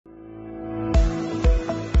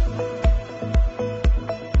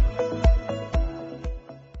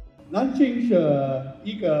南京是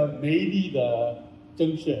一个美丽的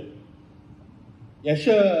城市，也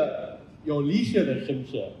是有历史的城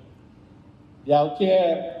市。了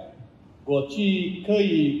解国际可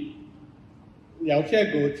以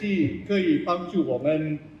帮助我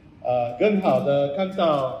们更好的看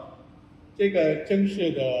到这个城市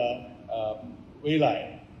的未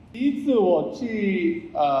来。第一次我去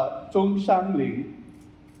中山陵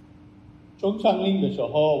的时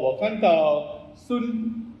候，我看到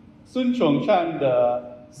孙中山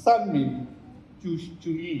的三民主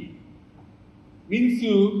义：民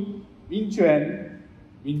主、民权、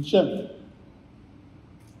民生。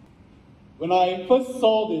When I first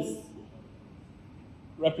saw this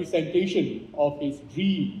representation of his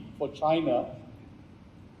dream for China,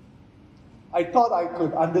 I thought I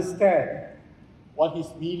could understand what his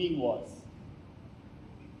meaning was.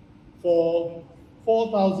 For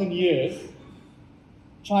 4,000 years,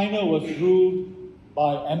 China was ruled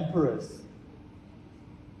by emperors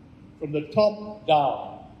from the top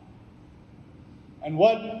down. And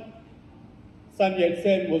what Sun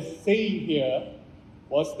Yat-sen was saying here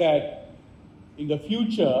was that in the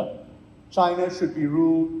future, China should be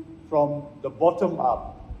ruled from the bottom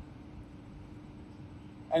up.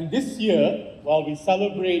 And this year, while we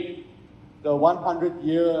celebrate the 100th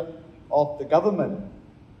year of the government,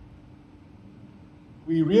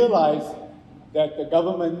 we realize that the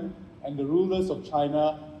government and the rulers of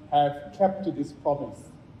China have kept to this promise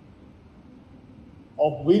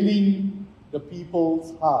of winning the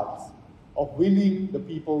people's hearts, of winning the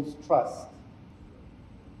people's trust.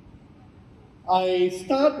 I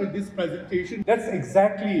start with this presentation. That's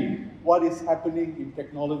exactly what is happening in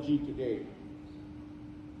technology today.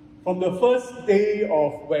 From the first day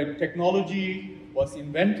of when technology was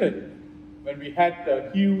invented, when we had the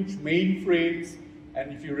huge mainframes,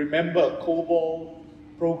 and if you remember COBOL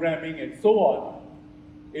programming and so on,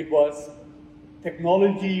 it was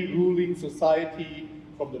technology ruling society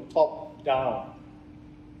from the top down.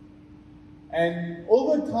 And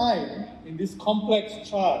over time, in this complex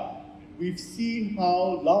chart, we've seen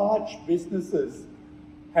how large businesses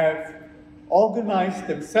have organized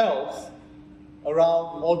themselves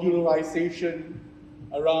around modularization,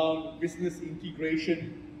 around business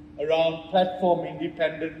integration, around platform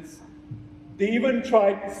independence. They even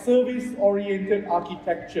tried service-oriented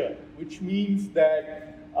architecture, which means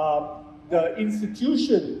that the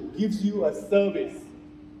institution gives you a service,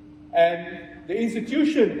 and the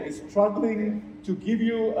institution is struggling to give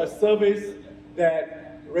you a service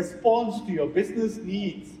that responds to your business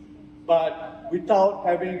needs, but without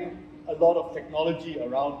having a lot of technology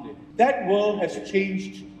around it. That world has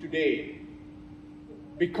changed today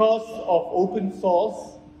because of open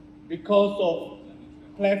source, because of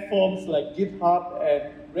platforms like GitHub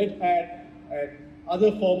and Red Hat and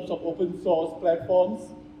other forms of open source platforms.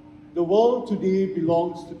 The world today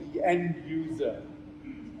belongs to the end user.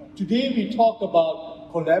 Today we talk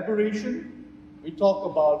about collaboration, we talk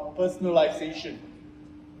about personalization.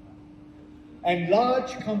 And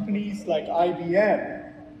large companies like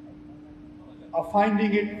IBM are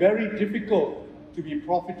finding it very difficult to be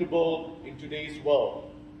profitable in today's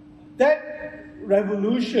world. That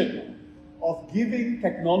revolution of giving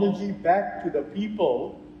technology back to the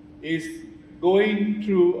people is going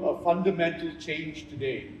through a fundamental change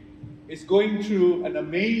today. It's going through an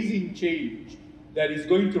amazing change that is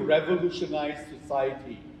going to revolutionize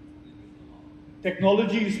society.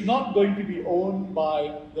 Technology is not going to be owned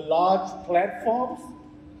by the large platforms.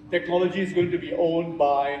 Technology is going to be owned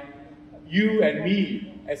by you and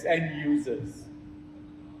me as end users.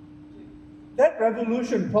 That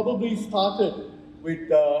revolution probably started with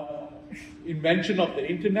the invention of the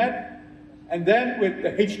internet and then with the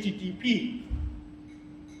HTTP.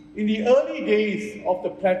 In the early days of the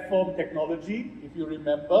platform technology, if you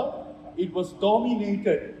remember, it was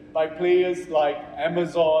dominated by players like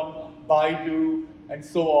Amazon, Baidu, and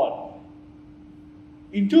so on.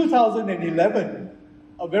 In 2011,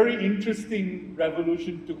 a very interesting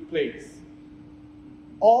revolution took place.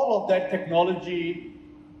 All of that technology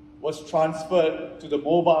was transferred to the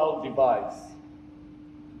mobile device.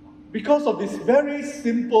 Because of this very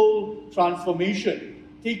simple transformation,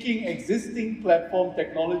 taking existing platform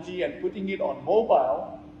technology and putting it on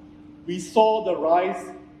mobile, we saw the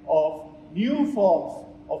rise of new forms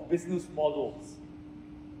of business models.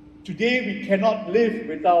 Today, we cannot live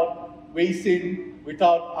without Weixin,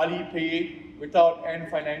 without Alipay, without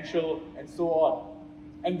Ant Financial, and so on.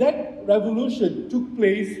 And that revolution took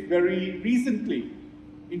place very recently,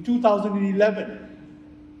 in 2011.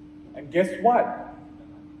 And guess what?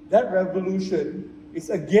 That revolution is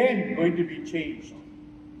again going to be changed.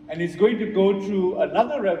 And it's going to go through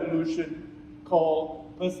another revolution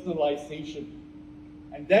called personalization.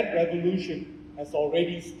 And that revolution has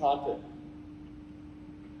already started.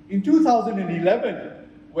 In 2011,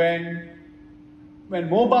 when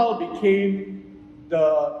mobile became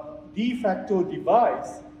the de facto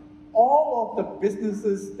device, all of the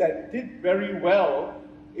businesses that did very well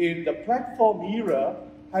in the platform era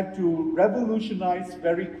had to revolutionize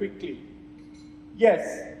very quickly.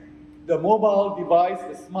 Yes, the mobile device,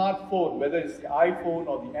 the smartphone, whether it's the iPhone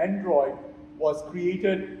or the Android, was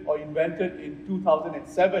created or invented in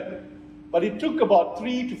 2007. But it took about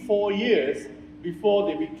 3 to 4 years before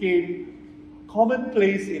they became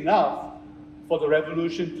commonplace enough for the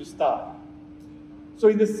revolution to start. So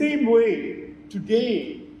in the same way,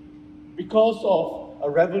 today, because of a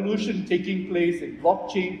revolution taking place in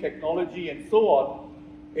blockchain technology and so on,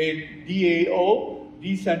 in DAO,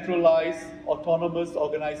 decentralized autonomous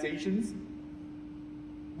organizations,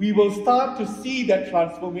 we will start to see that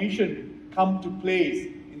transformation come to place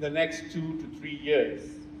in the next 2 to 3 years.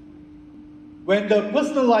 When the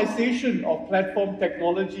personalization of platform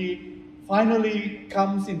technology finally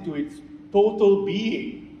comes into its total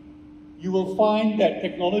being, you will find that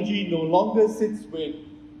technology no longer sits with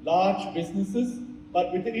large businesses,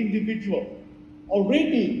 but with the individual.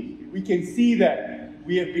 Already, we can see that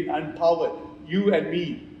we have been empowered, you and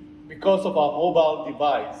me, because of our mobile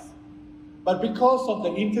device. But because of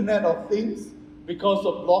the Internet of Things, because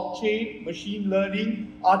of blockchain, machine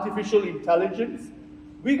learning, artificial intelligence,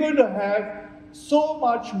 we're going to have so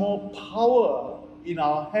much more power in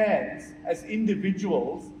our hands as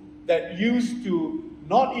individuals that used to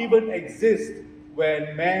not even exist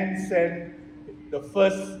when man sent the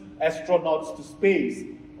first astronauts to space,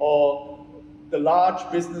 or the large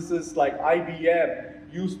businesses like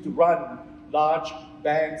IBM used to run large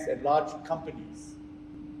banks and large companies.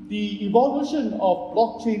 The evolution of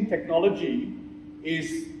blockchain technology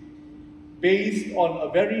is based on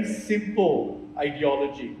a very simple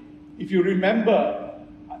ideology. If you remember,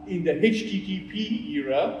 in the HTTP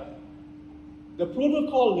era, the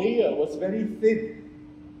protocol layer was very thin.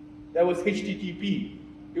 That was HTTP.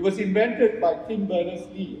 It was invented by Tim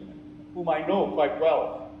Berners-Lee, whom I know quite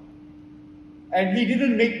well. And he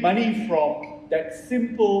didn't make money from that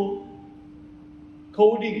simple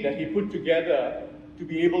coding that he put together to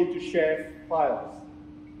be able to share files.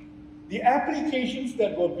 The applications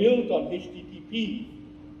that were built on HTTP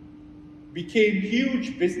became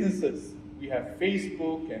huge businesses. We have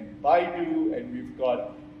Facebook and Baidu, and we've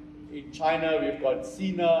got, in China, we've got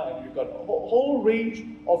Sina, and we've got a whole range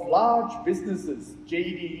of large businesses,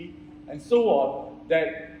 JD, and so on,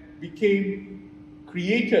 that became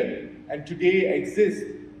created and today exist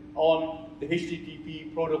on the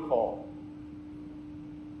HTTP protocol.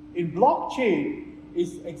 In blockchain,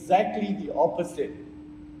 it's exactly the opposite.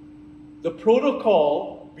 The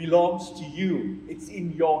protocol belongs to you. It's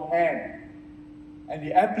in your hand. And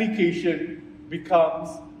the application becomes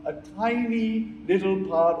a tiny little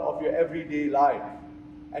part of your everyday life.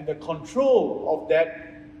 And the control of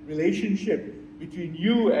that relationship between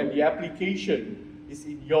you and the application is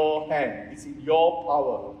in your hand. It's in your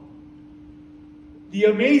power. The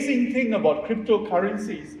amazing thing about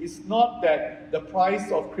cryptocurrencies is not that the price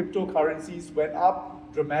of cryptocurrencies went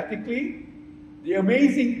up dramatically. The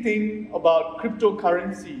amazing thing about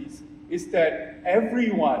cryptocurrencies is that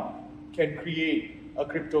everyone can create a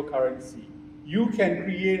cryptocurrency. You can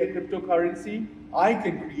create a cryptocurrency. I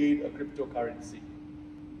can create a cryptocurrency.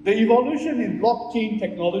 The evolution in blockchain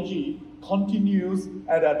technology continues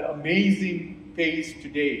at an amazing pace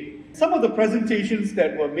today. Some of the presentations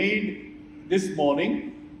that were made this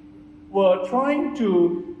morning were trying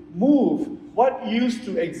to move what used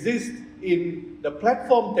to exist in the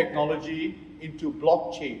platform technology into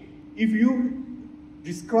blockchain. If you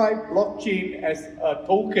describe blockchain as a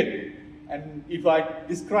token, and if I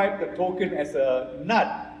describe the token as a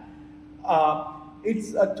nut,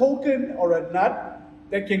 it's a token or a nut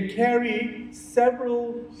that can carry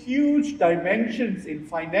several huge dimensions in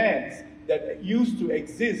finance that used to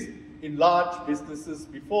exist in large businesses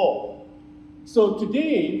before. So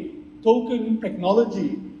today, token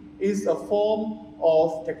technology is a form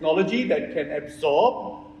of technology that can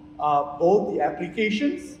absorb both the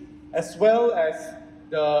applications as well as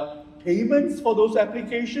the payments for those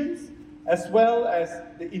applications, as well as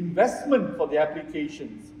the investment for the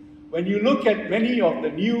applications. When you look at many of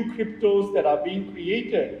the new cryptos that are being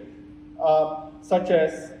created, such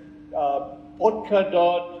as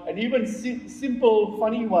Polkadot, and even simple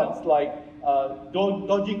funny ones like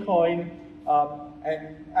Dogecoin,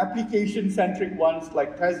 and application-centric ones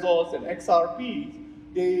like Tezos and XRPs,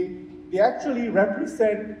 they actually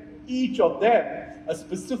represent each of them a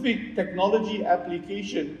specific technology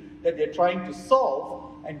application that they're trying to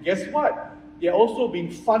solve, And guess what? They're also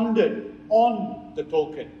being funded on the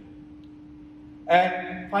token.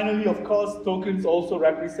 And finally, of course, tokens also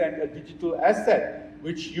represent a digital asset,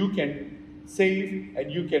 which you can save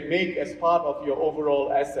and you can make as part of your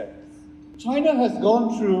overall assets. China has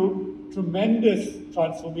gone through tremendous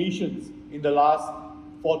transformations in the last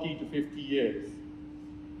 40 to 50 years.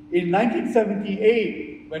 In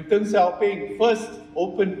 1978, when Deng Xiaoping first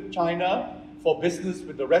opened China for business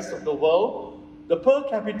with the rest of the world, the per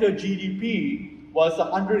capita GDP was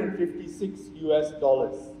 156 US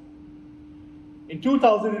dollars. In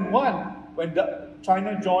 2001, when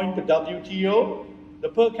China joined the WTO, the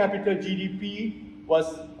per capita GDP was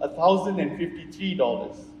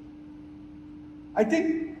 $1,053. I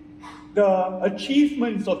think the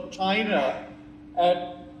achievements of China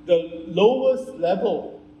at the lowest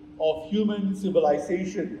level of human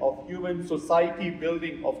civilization, of human society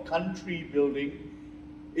building, of country building,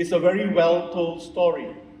 is a very well-told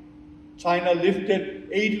story. China lifted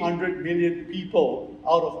 800 million people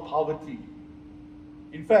out of poverty.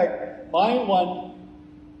 In fact, my one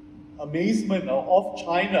amazement of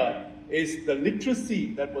China is the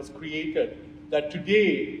literacy that was created, that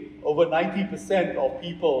today over 90% of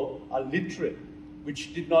people are literate,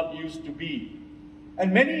 which did not used to be.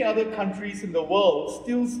 And many other countries in the world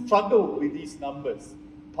still struggle with these numbers: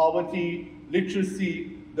 poverty,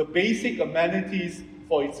 literacy, the basic amenities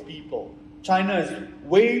for its people. China is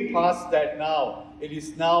way past that now. It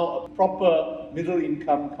is now a proper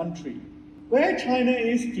middle-income country. Where China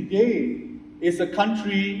is today is a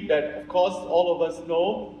country that, of course, all of us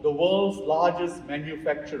know, the world's largest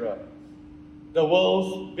manufacturer, the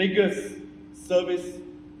world's biggest service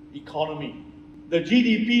economy. The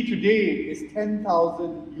GDP today is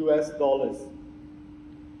 10,000 US dollars.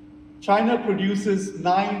 China produces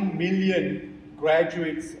 9 million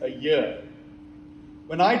graduates a year.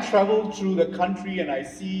 When I travel through the country and I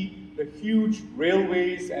see the huge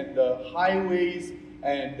railways and the highways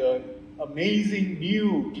and the amazing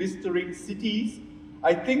new glistering cities,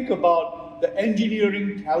 I think about the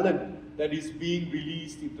engineering talent that is being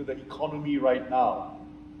released into the economy right now.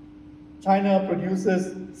 China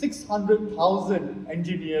produces 600,000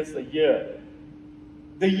 engineers a year.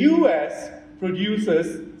 The US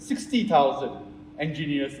produces 60,000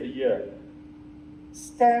 engineers a year.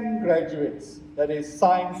 STEM graduates, that is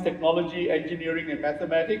science, technology, engineering, and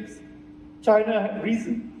mathematics, China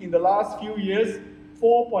in the last few years,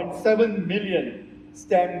 4.7 million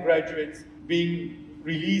STEM graduates being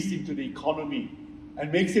released into the economy,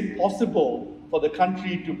 and makes it possible for the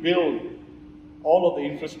country to build all of the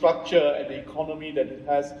infrastructure and the economy that it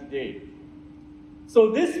has today. So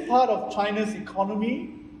this part of China's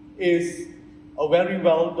economy is a very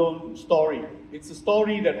well-known story. It's a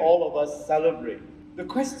story that all of us celebrate. The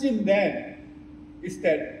question then is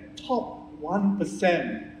that top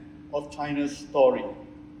 1% of China's story.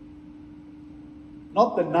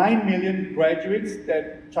 Not the 9 million graduates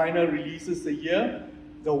that China releases a year,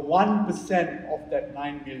 the 1% of that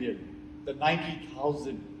 9 million, the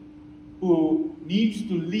 90,000, who needs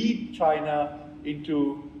to lead China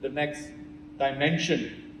into the next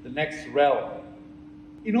dimension, the next realm.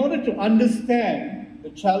 In order to understand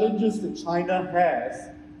the challenges that China has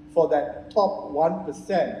for that top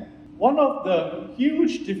 1%, one of the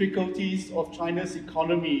huge difficulties of China's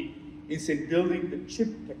economy is in building the chip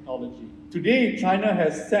technology. Today, China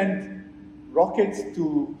has sent rockets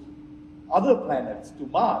to other planets, to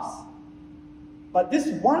Mars. But this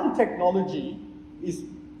one technology is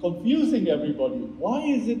confusing everybody. Why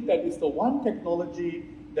is it that it's the one technology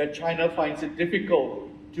that China finds it difficult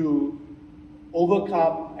to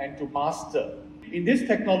overcome and to master? In this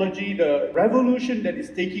technology, the revolution that is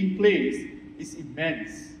taking place is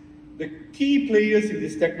immense. The key players in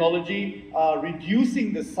this technology are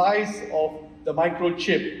reducing the size of the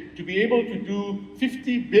microchip to be able to do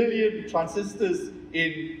 50 billion transistors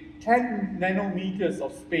in 10 nanometers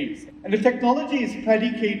of space. And the technology is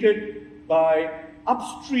predicated by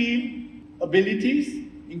upstream abilities,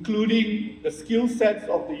 including the skill sets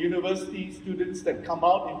of the university students that come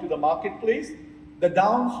out into the marketplace, the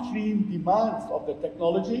downstream demands of the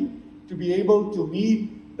technology to be able to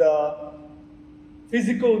meet the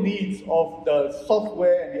physical needs of the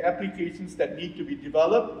software and the applications that need to be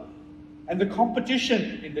developed, and the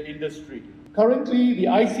competition in the industry. Currently, the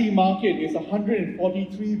IC market is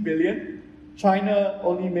 143 billion. China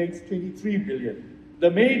only makes 23 billion.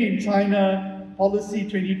 The Made in China Policy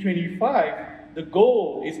 2025, the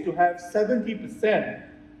goal is to have 70%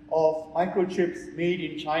 of microchips made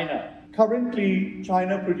in China. Currently,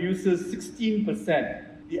 China produces 16%.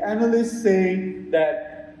 The analysts say that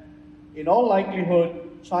in all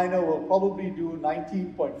likelihood, China will probably do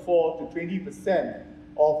 19.4 to 20%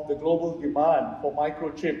 of the global demand for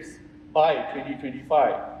microchips by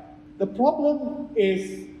 2025. The problem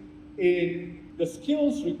is in the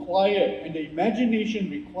skills required and the imagination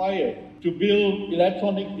required to build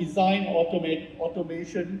electronic design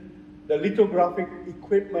automation, the lithographic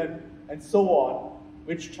equipment, and so on,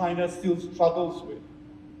 which China still struggles with.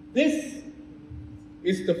 This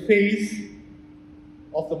is the phase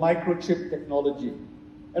of the microchip technology.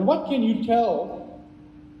 And what can you tell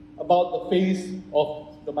about the phase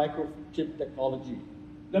of the microchip technology?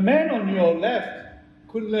 The man on your left,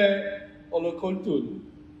 Kunle Olukontun,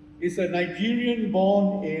 is a Nigerian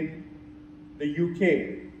born in the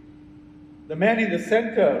UK. The man in the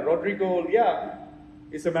center, Rodrigo Liang,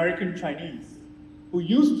 is American Chinese, who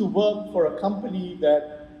used to work for a company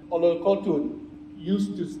that Olukontun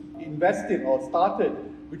used to invest in or started,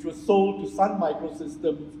 which was sold to Sun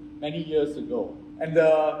Microsystems many years ago. And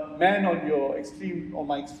the man on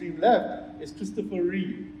my extreme left is Christopher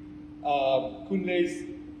Reed, Kunle's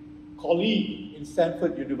colleague in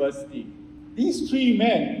Stanford University. These three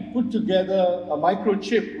men put together a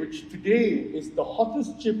microchip, which today is the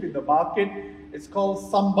hottest chip in the market. It's called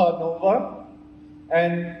Samba Nova,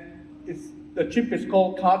 and the chip is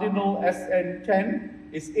called Cardinal SN10.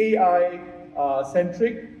 It's AI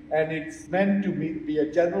centric, and it's meant to be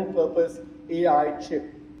a general purpose AI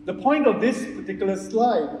chip. The point of this particular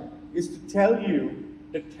slide is to tell you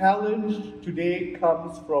the challenge today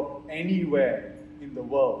comes from anywhere in the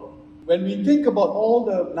world. When we think about all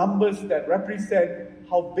the numbers that represent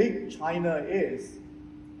how big China is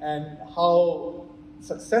and how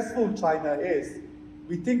successful China is,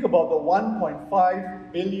 we think about the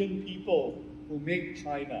 1.5 billion people who make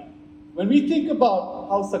China. When we think about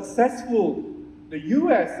how successful the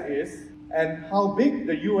US is and how big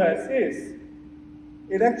the US is,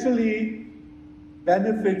 it actually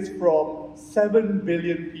benefits from 7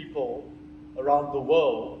 billion people around the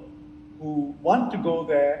world who want to go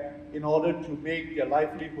there in order to make their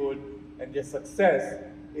livelihood and their success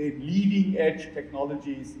in leading-edge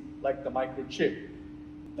technologies like the microchip.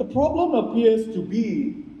 The problem appears to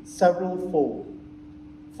be several-fold.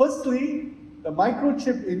 Firstly, the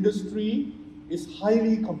microchip industry is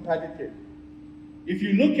highly competitive. If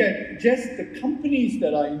you look at just the companies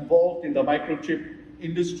that are involved in the microchip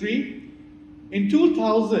industry, in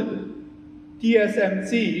 2000,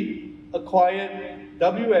 TSMC acquired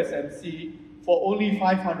WSMC for only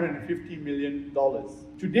 $550 million.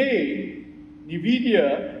 Today,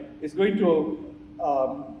 NVIDIA is going to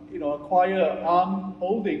acquire ARM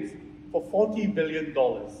Holdings for $40 billion.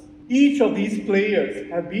 Each of these players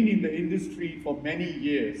have been in the industry for many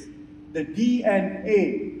years. The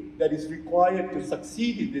DNA that is required to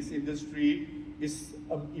succeed in this industry is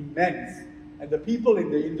immense. And the people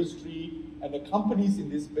in the industry and the companies in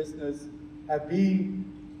this business have been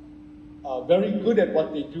very good at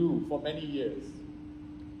what they do for many years.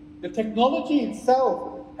 The technology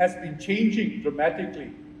itself has been changing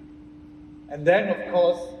dramatically. And then, of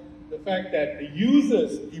course, the fact that the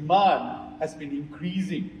users' demand has been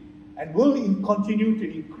increasing and will continue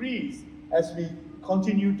to increase as we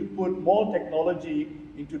continue to put more technology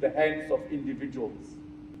into the hands of individuals.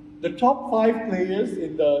 The top 5 players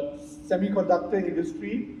in the semiconductor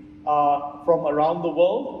industry are from around the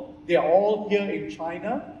world. They are all here in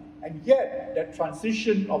China, and yet that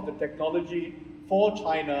transition of the technology for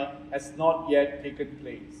China has not yet taken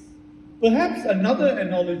place. Perhaps another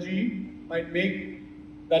analogy might make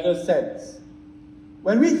better sense.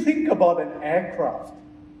 When we think about an aircraft,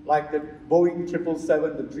 like the Boeing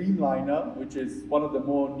 777, the Dreamliner, which is one of the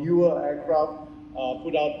more newer aircraft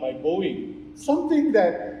put out by Boeing, something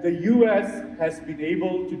that the US has been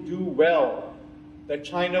able to do well, that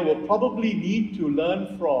China will probably need to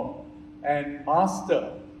learn from and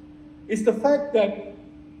master, is the fact that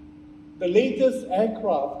the latest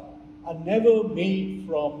aircraft are never made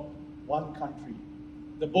from one country.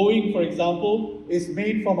 The Boeing, for example, is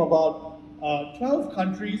made from about 12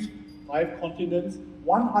 countries, 5 continents,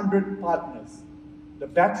 100 partners. The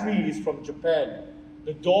battery is from Japan.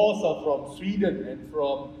 The doors are from Sweden and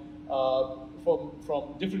from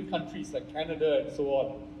different countries like Canada and so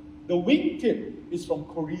on. The wingtip is from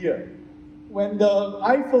Korea. When the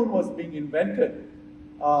iPhone was being invented,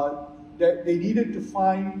 they needed to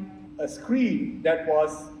find a screen that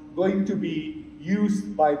was going to be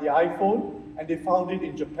used by the iPhone, and they found it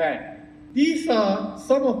in Japan. These are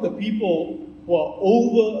some of the people who are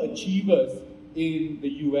overachievers in the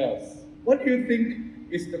US. What do you think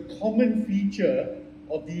is the common feature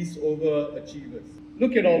of these overachievers?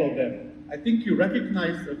 Look at all of them. I think you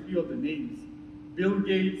recognize a few of the names. Bill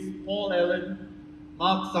Gates, Paul Allen,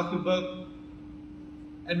 Mark Zuckerberg.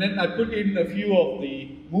 And then I put in a few of the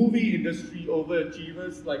movie industry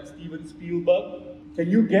overachievers like Steven Spielberg. Can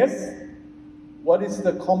you guess what is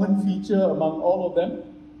the common feature among all of them?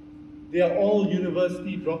 They are all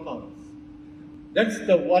university dropouts. That's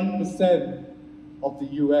the 1% of the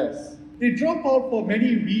US. They drop out for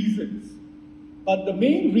many reasons, but the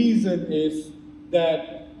main reason is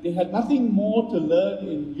that they had nothing more to learn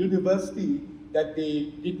in university that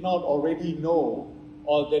they did not already know,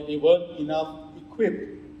 or that they weren't enough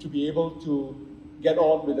equipped to be able to get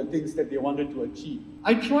on with the things that they wanted to achieve.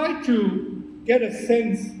 I tried to get a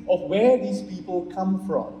sense of where these people come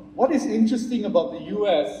from. What is interesting about the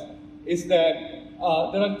US is that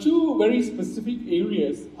there are two very specific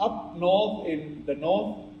areas up north in the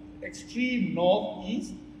extreme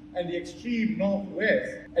northeast and the extreme northwest.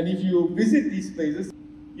 And if you visit these places,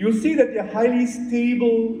 you'll see that they're highly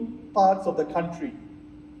stable parts of the country.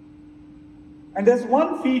 And there's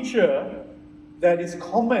one feature that is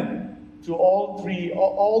common to all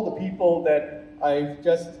the people that I've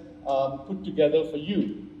just put together for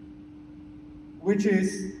you, which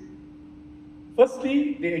is,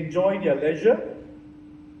 firstly, they enjoy their leisure.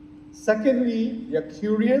 Secondly, they're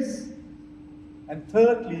curious. And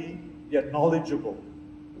thirdly, they're knowledgeable.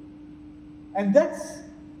 And that's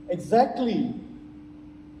exactly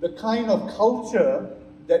the kind of culture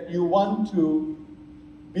that you want to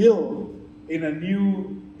build in a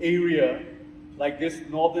new area like this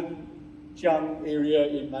northern Jiang area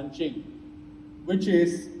in Nanjing, which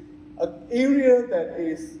is an area that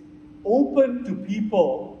is open to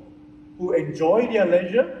people who enjoy their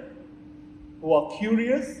leisure, who are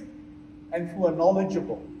curious, and who are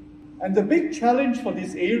knowledgeable. And the big challenge for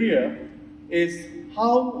this area is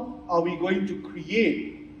how are we going to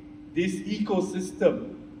create this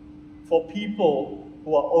ecosystem for people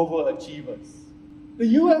who are overachievers. The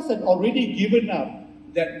US had already given up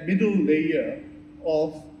that middle layer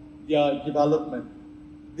of their development.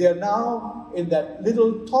 They are now in that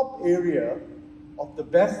little top area of the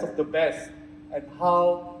best and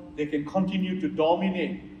how they can continue to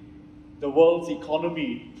dominate the world's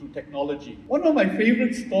economy through technology. One of my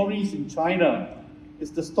favorite stories in China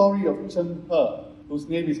is the story of Cheng He, whose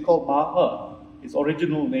name is called Ma He, his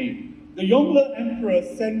original name. The Yongle Emperor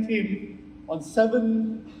sent him on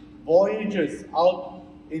 7 voyages out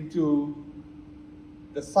into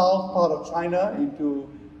the south part of China, into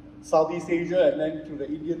Southeast Asia, and then to the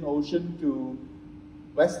Indian Ocean, to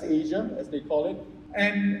West Asia, as they call it.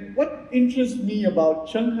 And what interests me about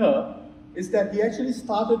Cheng He is that he actually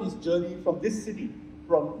started his journey from this city,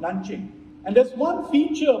 from Nanjing. And there's one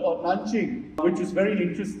feature about Nanjing which is very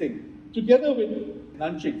interesting. Together with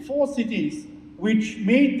Nanjing, 4 cities which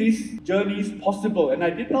made these journeys possible. And I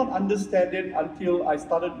did not understand it until I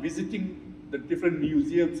started visiting the different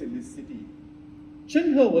museums in this city.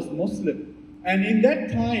 Cheng He was Muslim. And in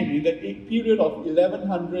that time, in the period of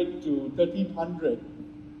 1100 to 1300,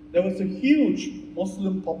 there was a huge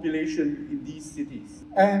Muslim population in these cities.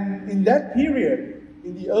 And in that period,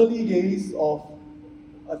 in the early days of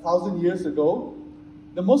 1,000 years ago,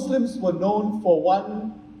 the Muslims were known for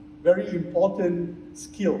one very important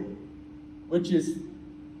skill, which is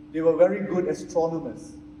they were very good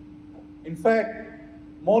astronomers. In fact,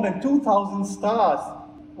 more than 2,000 stars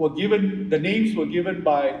were given, the names were given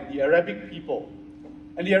by the Arabic people.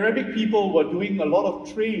 And the Arabic people were doing a lot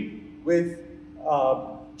of trade with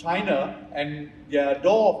China, and their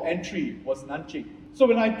door of entry was Nanjing. So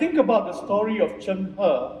when I think about the story of Cheng He,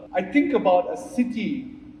 I think about a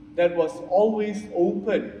city that was always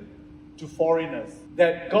open to foreigners,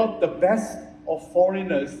 that got the best of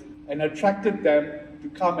foreigners and attracted them to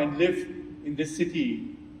come and live in this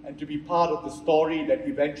city and to be part of the story that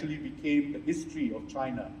eventually became the history of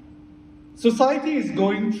China. Society is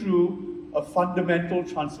going through a fundamental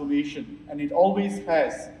transformation, and it always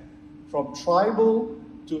has, from tribal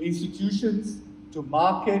to institutions, to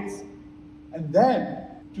markets, and then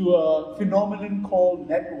to a phenomenon called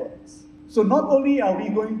networks. So not only are we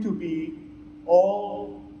going to be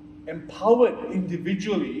all empowered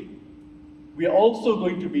individually, we are also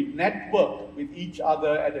going to be networked with each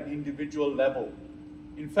other at an individual level.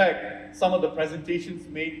 In fact, some of the presentations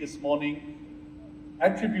made this morning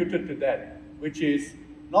attributed to that, which is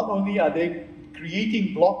not only are they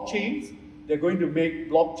creating blockchains, they're going to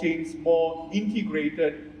make blockchains more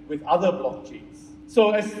integrated with other blockchains.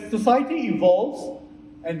 So as society evolves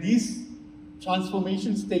and these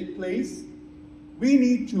transformations take place, we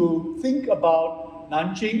need to think about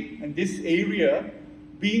Nanjing and this area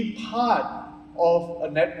being part of a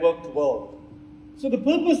networked world. So the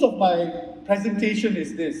purpose of my presentation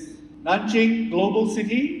is this: Nanjing, global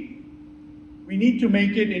city, we need to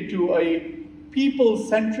make it into a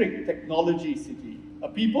people-centric technology city. a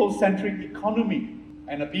people-centric economy,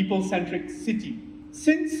 and a people-centric city.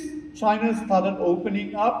 Since China started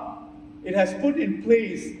opening up, it has put in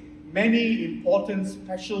place many important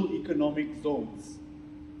special economic zones,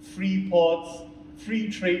 free ports, free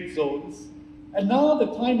trade zones, and now the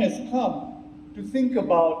time has come to think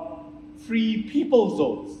about free people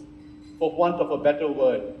zones, for want of a better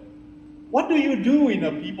word. What do you do in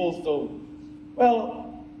a people zone?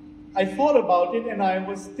 Well, I thought about it and I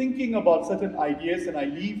was thinking about certain ideas, and I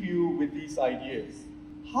leave you with these ideas.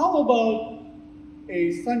 How about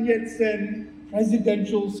a Sun Yat-sen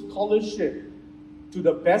presidential scholarship to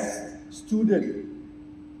the best student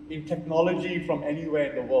in technology from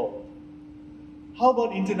anywhere in the world? How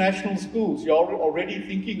about international schools? You're already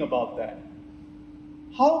thinking about that.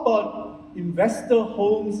 How about investor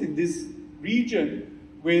homes in this region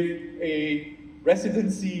with a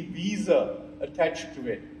residency visa attached to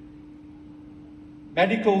it?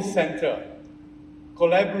 Medical center,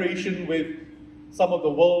 collaboration with some of the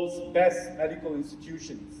world's best medical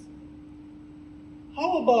institutions.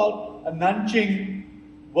 How about a Nanjing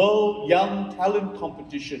World Young Talent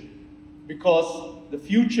Competition? Because the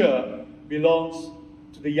future belongs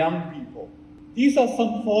to the young people. These are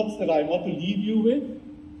some thoughts that I want to leave you with.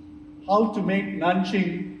 How to make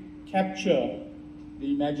Nanjing capture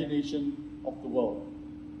the imagination of the world.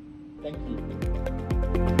 Thank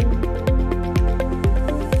you.